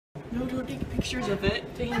No, don't take pictures of it.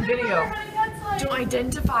 Taking video. Don't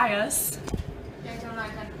identify us. Yeah, don't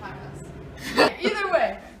identify us. Either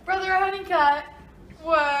way, Brother Honeycutt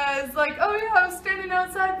was like, oh yeah, I was standing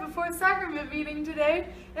outside before sacrament meeting today,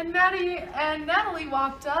 and Maddie and Natalie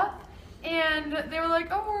walked up, and they were like,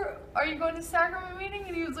 oh, are you going to sacrament meeting?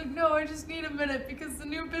 And he was like, no, I just need a minute because the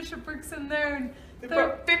new bishoprics in there, and They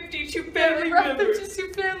brought 52 family members.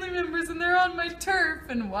 52 family members, and they're on my turf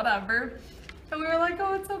and whatever. And we were like,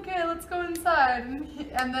 oh, it's okay, let's go inside.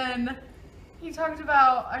 And then he talked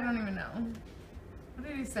about, I don't even know. What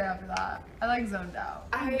did he say after that? I like zoned out.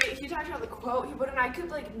 He talked about the quote he put, and I could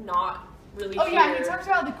like not really Oh hear. yeah, he talked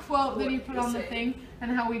about the quote that he put on the thing and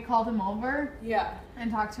how we called him over. Yeah.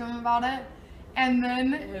 And talked to him about it. And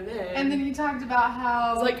then he talked about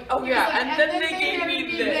how it's like, oh yeah, like, and then they gave me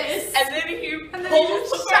this. And then he pulls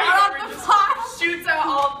the shot out fireworks the pot. shoots out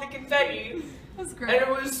all of the confetti. That's great. And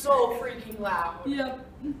it was so freaking loud. Yep.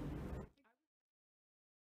 I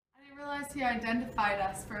didn't realize he identified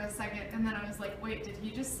us for a second, and then I was like, wait, did he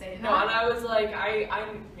just say that? No, and I was like, I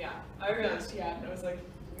realized he had, and I was like,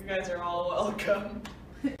 you guys are all welcome.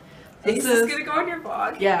 This is gonna go on your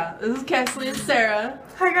vlog. Yeah, this is Kesley and Sarah.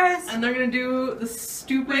 Hi guys. And they're gonna do the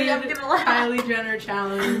stupid Kylie Jenner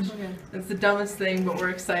challenge. Okay. It's the dumbest thing, but we're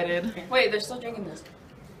excited. Okay. Wait, they're still drinking this.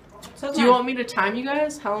 So do you want me to time you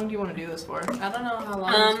guys? How long do you want to do this for? I don't know how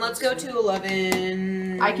long. Let's go to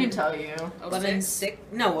 11. I can tell you. 11:06.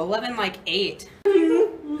 No, 11 like 8.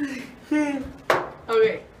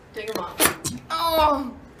 Okay, take them off.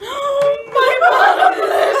 Oh, my bottom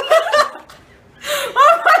lip.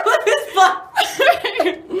 Oh, my lip is black.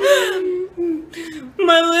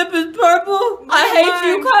 My lip is purple. I hate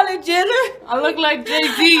you, Kylie Jenner. I look like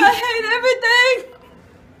Jay-Z. I hate everything.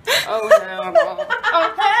 Oh hell no. Oh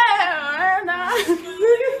hell no.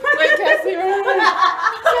 Wait, Cassie,